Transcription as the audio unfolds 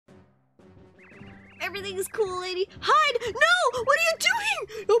Everything's cool, lady. Hide! No! What are you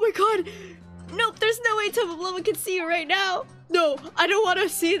doing? Oh my god. Nope, there's no way Tubba can see you right now. No, I don't want to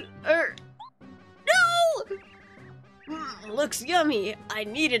see her. No! Looks yummy. I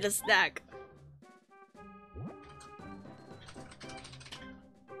needed a snack.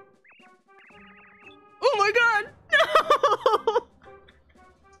 Oh my god! No!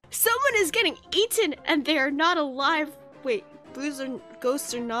 Someone is getting eaten and they are not alive. Wait,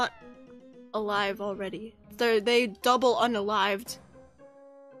 ghosts are not alive already. They double unalived.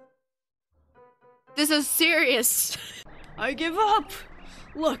 This is serious. I give up.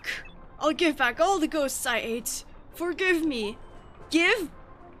 Look, I'll give back all the ghosts I ate. Forgive me. Give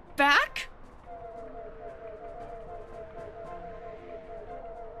back?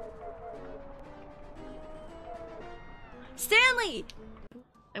 Stanley!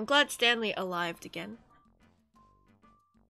 I'm glad Stanley alived again.